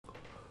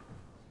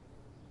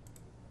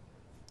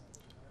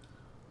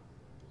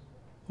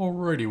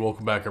Alrighty,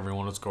 welcome back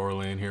everyone, it's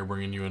Garland here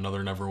bringing you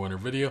another Neverwinter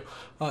video,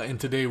 and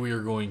today we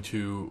are going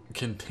to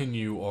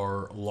continue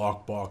our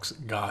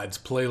Lockbox Guides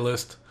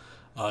playlist.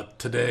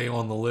 Today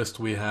on the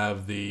list we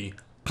have the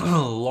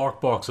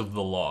Lockbox of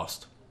the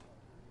Lost.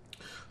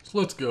 So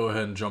let's go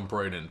ahead and jump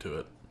right into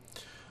it.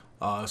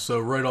 So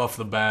right off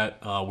the bat,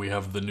 we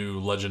have the new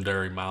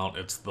legendary mount.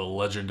 It's the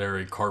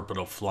legendary Carpet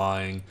of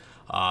Flying.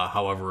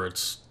 However,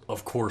 it's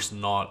of course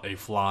not a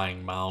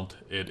flying mount.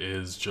 It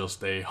is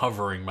just a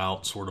hovering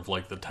mount, sort of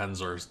like the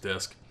Tenzar's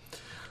disc.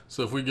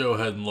 So if we go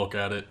ahead and look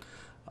at it,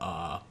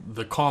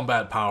 the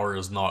combat power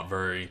is not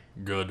very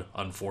good,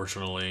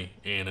 unfortunately,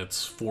 and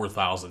it's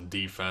 4,000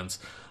 defense.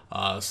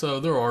 So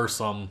there are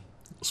some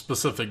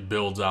specific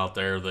builds out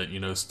there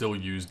that, still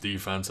use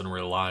defense and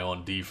rely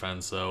on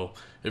defense. So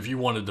if you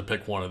wanted to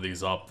pick one of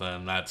these up,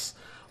 then that's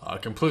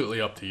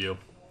completely up to you.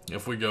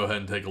 If we go ahead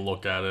and take a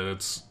look at it,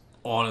 it's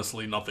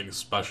honestly nothing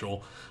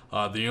special.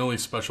 The only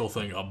special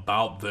thing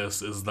about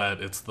this is that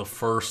it's the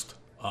first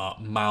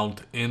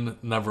mount in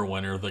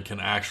Neverwinter that can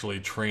actually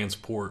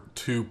transport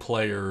two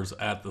players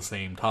at the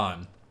same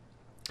time.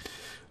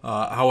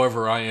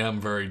 However, I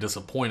am very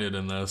disappointed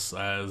in this,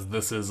 as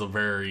this is a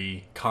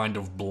very kind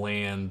of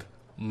bland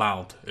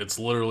mount. It's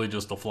literally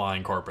just a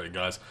flying carpet,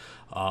 guys.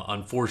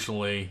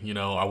 Unfortunately,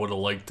 I would have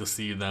liked to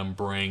see them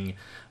bring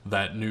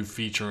that new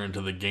feature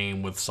into the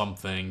game with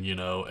something,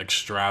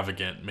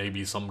 extravagant,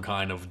 maybe some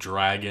kind of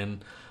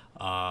dragon,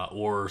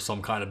 or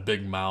some kind of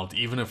big mount.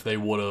 Even if they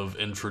would have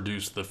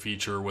introduced the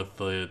feature with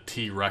the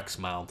T-Rex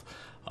mount,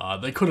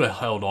 they could have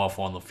held off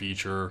on the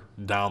feature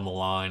down the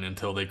line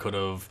until they could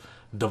have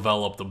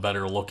developed a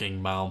better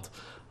looking mount.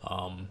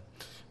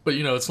 But,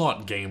 it's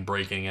not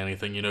game-breaking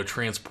anything.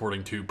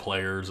 Transporting two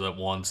players at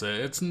once,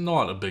 it's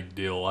not a big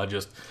deal.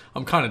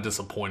 I'm kind of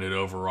disappointed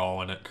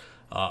overall in it.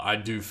 I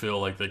do feel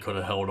like they could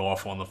have held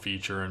off on the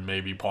feature and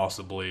maybe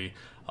possibly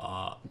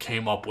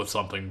came up with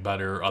something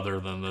better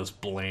other than this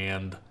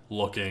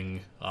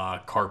bland-looking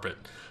carpet.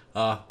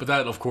 But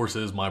that, of course,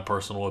 is my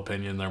personal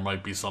opinion. There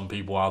might be some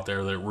people out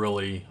there that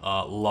really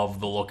love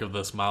the look of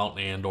this mount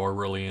and are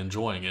really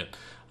enjoying it.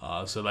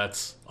 So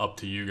that's up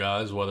to you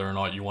guys, whether or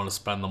not you want to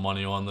spend the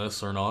money on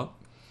this or not.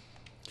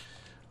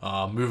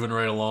 Moving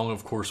right along,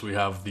 of course, we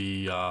have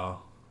the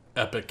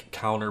epic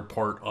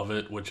counterpart of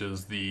it, which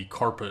is the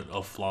Carpet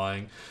of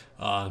Flying.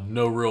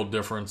 No real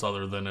difference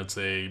other than it's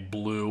a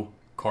blue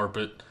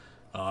carpet.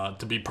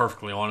 To be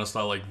perfectly honest,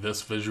 I like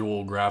this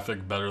visual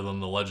graphic better than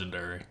the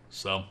legendary.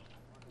 So,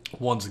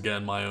 once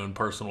again, my own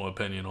personal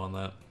opinion on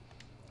that.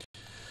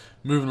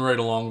 Moving right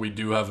along, we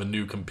do have a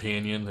new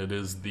companion. It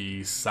is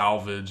the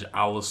Salvage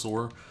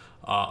Allosaur.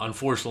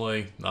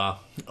 Unfortunately,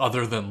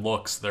 other than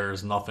looks,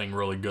 there's nothing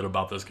really good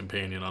about this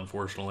companion,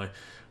 unfortunately.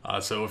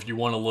 So if you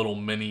want a little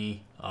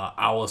mini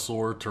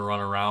Allosaur to run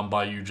around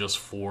by you just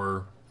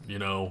for,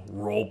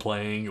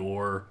 role-playing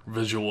or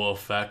visual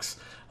effects,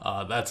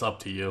 that's up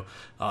to you.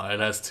 It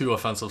has two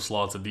offensive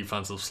slots, a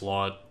defensive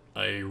slot,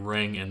 a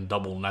ring, and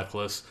double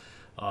necklace.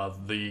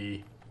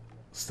 The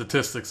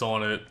statistics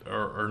on it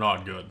are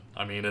not good.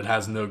 I mean, it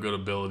has no good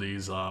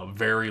abilities,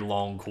 very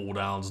long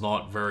cooldowns,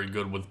 not very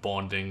good with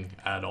bonding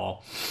at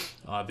all.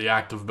 The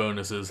active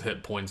bonus is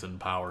hit points and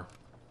power.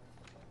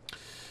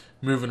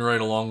 Moving right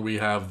along, we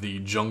have the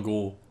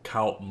Jungle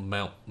Cout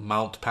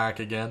mount pack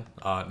again.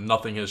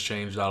 Nothing has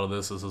changed out of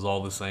this. This is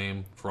all the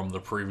same from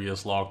the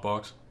previous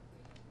Lockbox.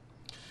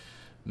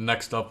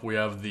 Next up, we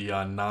have the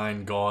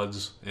 9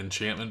 Gods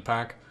enchantment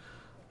pack.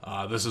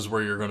 This is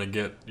where you're going to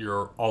get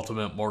your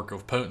ultimate mark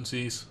of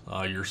potencies,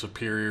 your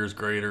superiors,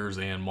 graders,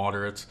 and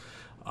moderates.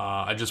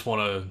 I just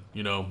want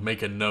to,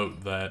 make a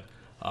note that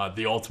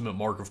the ultimate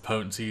mark of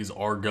potencies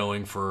are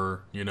going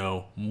for,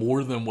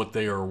 more than what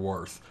they are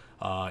worth.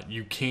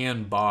 You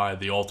can buy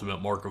the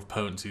ultimate mark of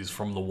potencies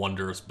from the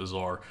Wondrous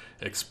Bazaar,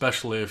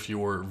 especially if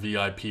you're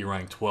VIP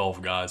rank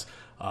 12, guys.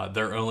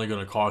 They're only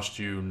going to cost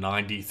you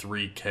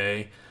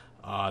 93k.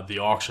 The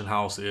auction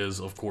house is,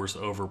 of course,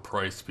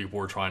 overpriced. People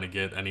are trying to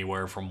get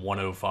anywhere from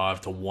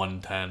 105 to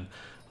 110.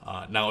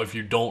 Now, if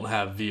you don't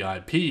have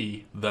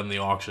VIP, then the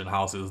auction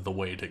house is the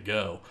way to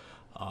go.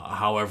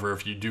 However,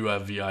 if you do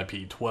have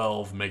VIP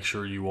 12, make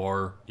sure you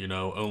are,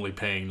 only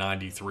paying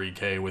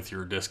 93k with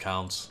your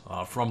discounts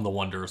from the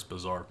Wondrous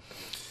Bazaar.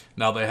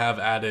 Now, they have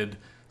added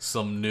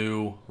some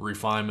new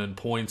refinement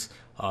points.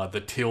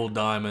 The Teal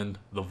Diamond,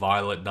 the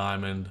Violet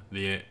Diamond,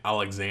 the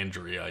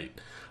Alexandrite.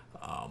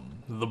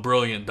 The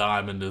Brilliant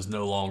Diamond is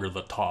no longer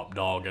the top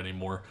dog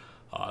anymore.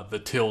 The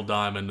Teal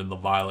Diamond and the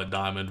Violet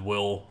Diamond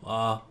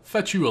will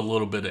fetch you a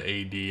little bit of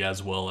AD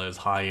as well as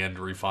high-end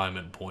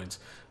refinement points,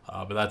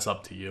 but that's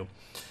up to you.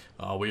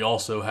 We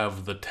also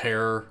have the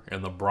Terror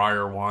and the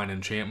Briarwine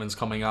enchantments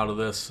coming out of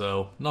this,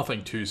 so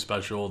nothing too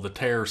special. The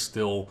Terror's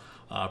still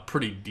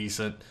pretty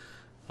decent.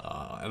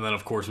 And then,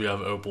 of course, we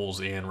have Opals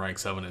and rank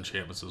 7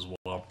 enchantments as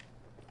well.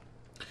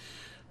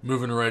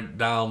 Moving right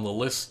down the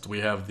list, we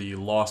have the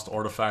Lost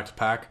Artifact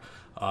pack.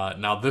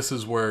 Now, this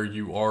is where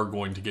you are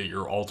going to get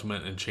your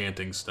ultimate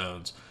enchanting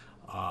stones.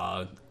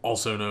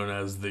 also known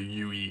as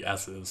the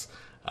UESs.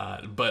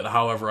 But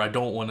however, I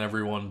don't want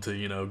everyone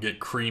to, get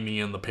creamy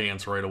in the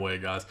pants right away,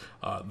 guys.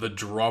 The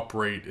drop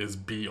rate is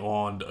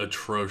beyond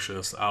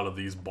atrocious out of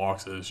these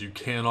boxes. You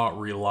cannot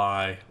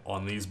rely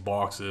on these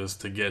boxes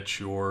to get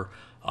your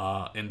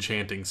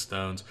enchanting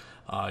stones.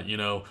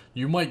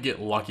 You might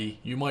get lucky.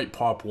 You might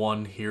pop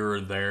one here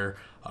or there.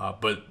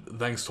 But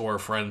thanks to our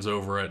friends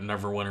over at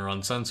Neverwinter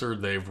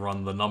Uncensored, they've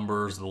run the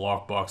numbers. The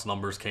Lockbox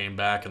numbers came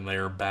back, and they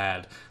are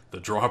bad. The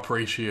drop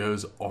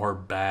ratios are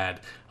bad.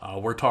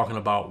 We're talking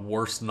about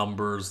worse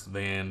numbers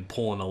than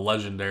pulling a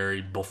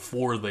legendary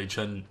before they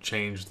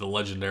changed the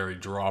legendary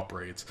drop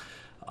rates.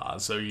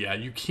 So yeah,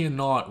 you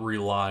cannot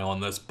rely on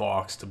this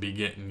box to be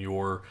getting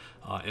your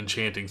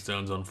enchanting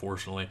stones,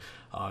 unfortunately.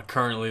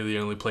 Currently, the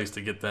only place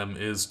to get them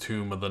is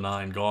Tomb of the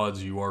Nine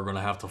Gods. You are going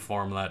to have to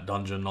farm that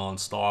dungeon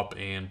non-stop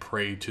and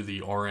pray to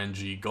the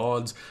RNG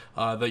gods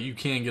that you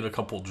can get a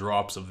couple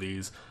drops of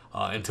these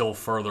until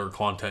further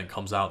content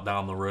comes out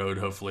down the road.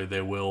 Hopefully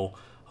they will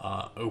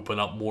open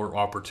up more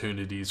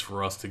opportunities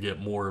for us to get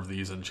more of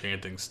these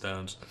enchanting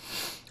stones.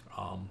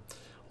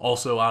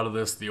 Also out of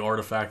this, the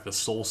artifact, the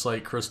Soul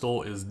Sight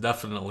Crystal, is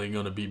definitely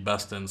going to be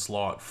best in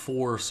slot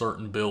for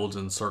certain builds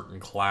and certain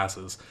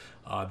classes.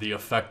 The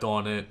effect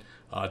on it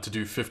to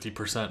do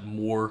 50%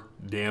 more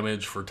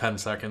damage for 10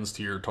 seconds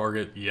to your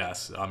target,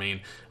 yes. I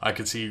mean, I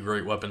could see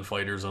Great Weapon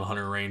Fighters and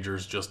Hunter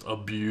Rangers just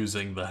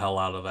abusing the hell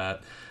out of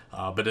that.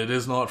 But it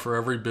is not for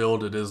every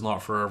build, it is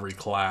not for every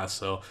class.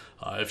 So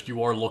if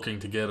you are looking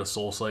to get a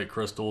Soul Sight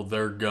Crystal,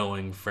 they're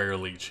going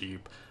fairly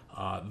cheap.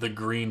 The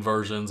green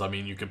versions, I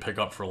mean, you can pick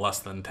up for less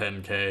than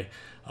 10k.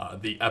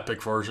 The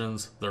epic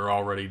versions, they're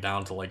already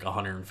down to like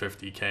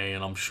 150k,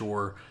 and I'm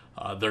sure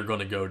they're going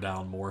to go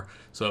down more.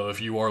 So if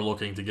you are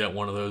looking to get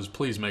one of those,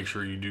 please make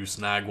sure you do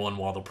snag one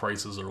while the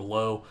prices are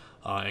low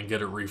and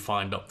get it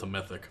refined up to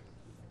Mythic.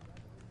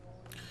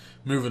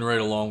 Moving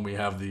right along, we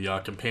have the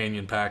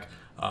companion pack.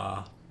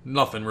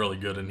 Nothing really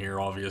good in here,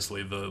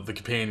 obviously. The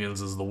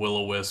companions is the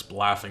Will-O-Wisp,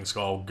 Laughing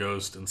Skull,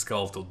 Ghost, and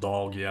Skeletal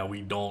Dog. Yeah,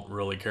 we don't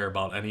really care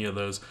about any of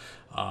those.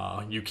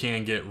 You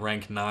can get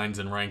rank 9s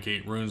and rank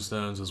 8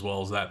 runestones, as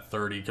well as that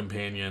 30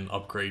 companion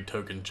upgrade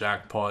token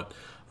jackpot,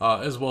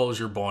 as well as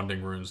your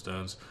bonding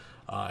runestones.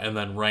 And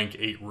then rank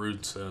 8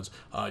 runestones.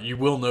 You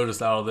will notice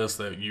out of this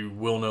that you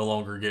will no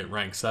longer get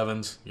rank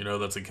 7s.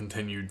 That's a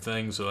continued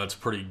thing, so that's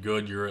pretty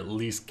good. You're at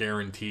least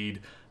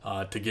guaranteed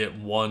to get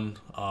one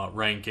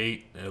rank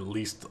 8, at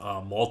least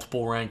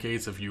multiple rank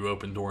 8s if you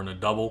open door in a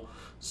double.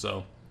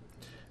 So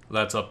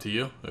that's up to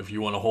you. If you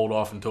want to hold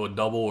off until a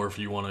double, or if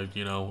you want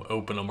to,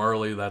 open them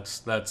early,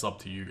 that's up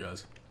to you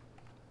guys.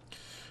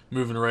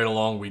 Moving right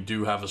along, we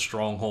do have a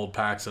stronghold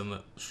pack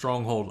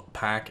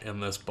in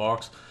this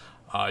box.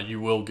 You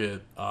will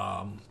get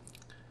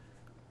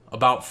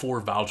about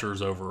 4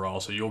 vouchers overall,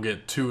 so you'll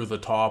get 2 of the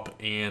top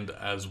and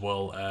as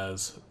well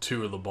as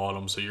 2 of the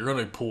bottom. So you're going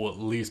to pull at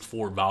least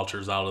 4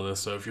 vouchers out of this.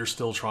 So if you're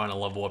still trying to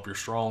level up your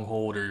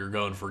stronghold, or you're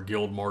going for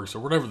guild marks, or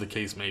whatever the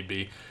case may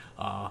be,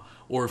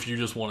 or if you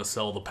just want to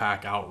sell the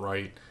pack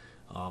outright,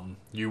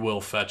 you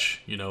will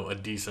fetch a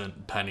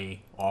decent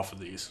penny off of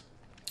these.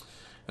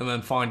 And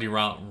then finally,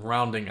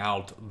 rounding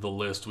out the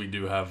list, we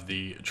do have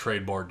the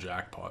trade bar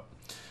jackpot.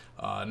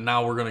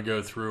 Now we're going to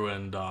go through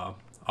and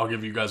I'll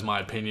give you guys my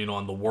opinion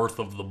on the worth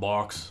of the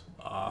box.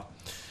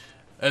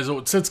 As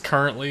it sits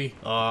currently,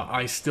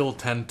 I still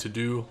tend to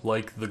do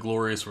like the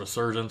Glorious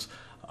Resurgence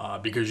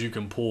because you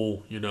can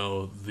pull,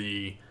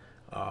 the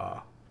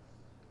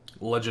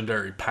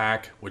legendary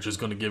pack, which is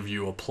going to give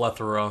you a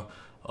plethora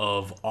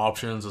of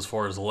options as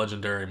far as the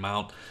legendary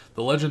mount.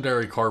 The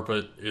legendary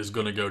carpet is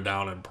going to go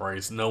down in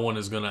price. No one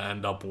is going to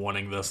end up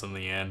wanting this in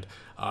the end.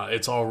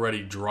 It's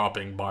already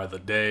dropping by the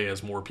day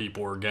as more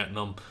people are getting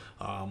them.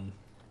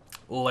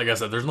 Like I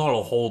said, there's not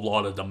a whole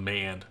lot of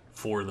demand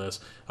for this,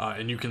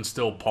 and you can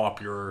still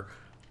pop your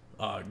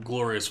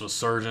Glorious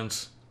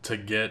Resurgence to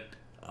get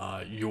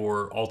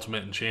your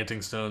ultimate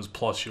enchanting stones,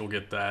 plus you'll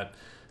get that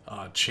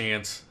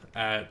chance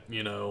at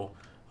the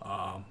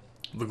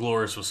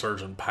Glorious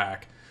Resurgent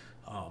pack.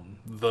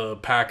 The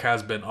pack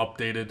has been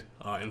updated.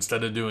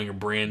 Instead of doing a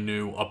brand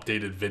new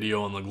updated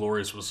video on the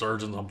Glorious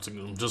Resurgence,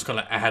 I'm just going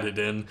to add it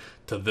in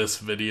to this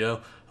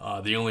video.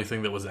 The only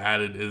thing that was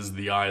added is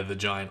the Eye of the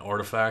Giant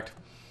artifact.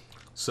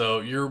 So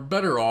you're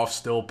better off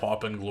still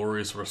popping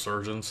Glorious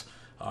Resurgence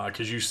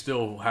because you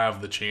still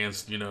have the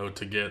chance,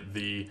 to get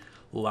the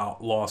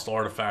Lost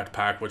Artifact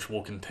pack, which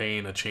will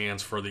contain a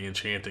chance for the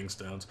enchanting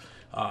stones.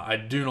 I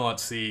do not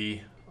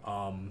see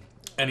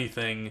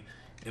anything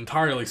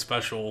entirely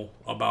special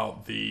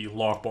about the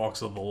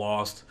Lockbox of the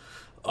Lost,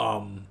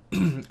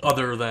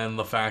 other than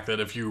the fact that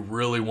if you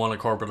really want a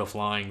Carpet of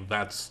Flying,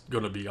 that's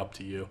going to be up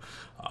to you.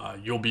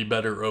 You'll be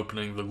better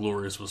opening the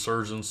Glorious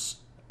Resurgence,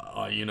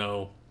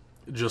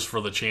 just for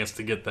the chance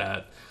to get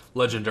that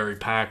legendary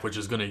pack, which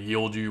is going to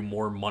yield you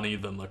more money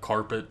than the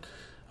carpet.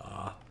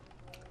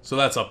 So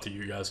that's up to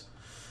you guys.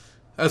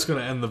 That's going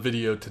to end the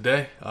video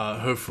today.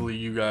 Hopefully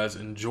you guys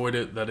enjoyed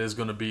it. That is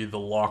going to be the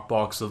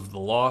Lockbox of the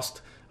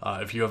Lost.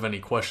 If you have any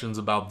questions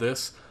about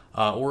this,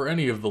 or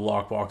any of the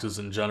lockboxes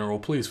in general,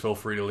 please feel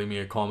free to leave me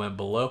a comment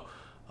below.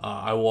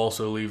 I will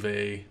also leave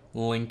a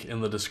link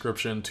in the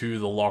description to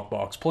the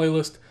lockbox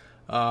playlist,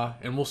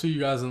 and we'll see you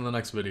guys in the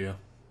next video.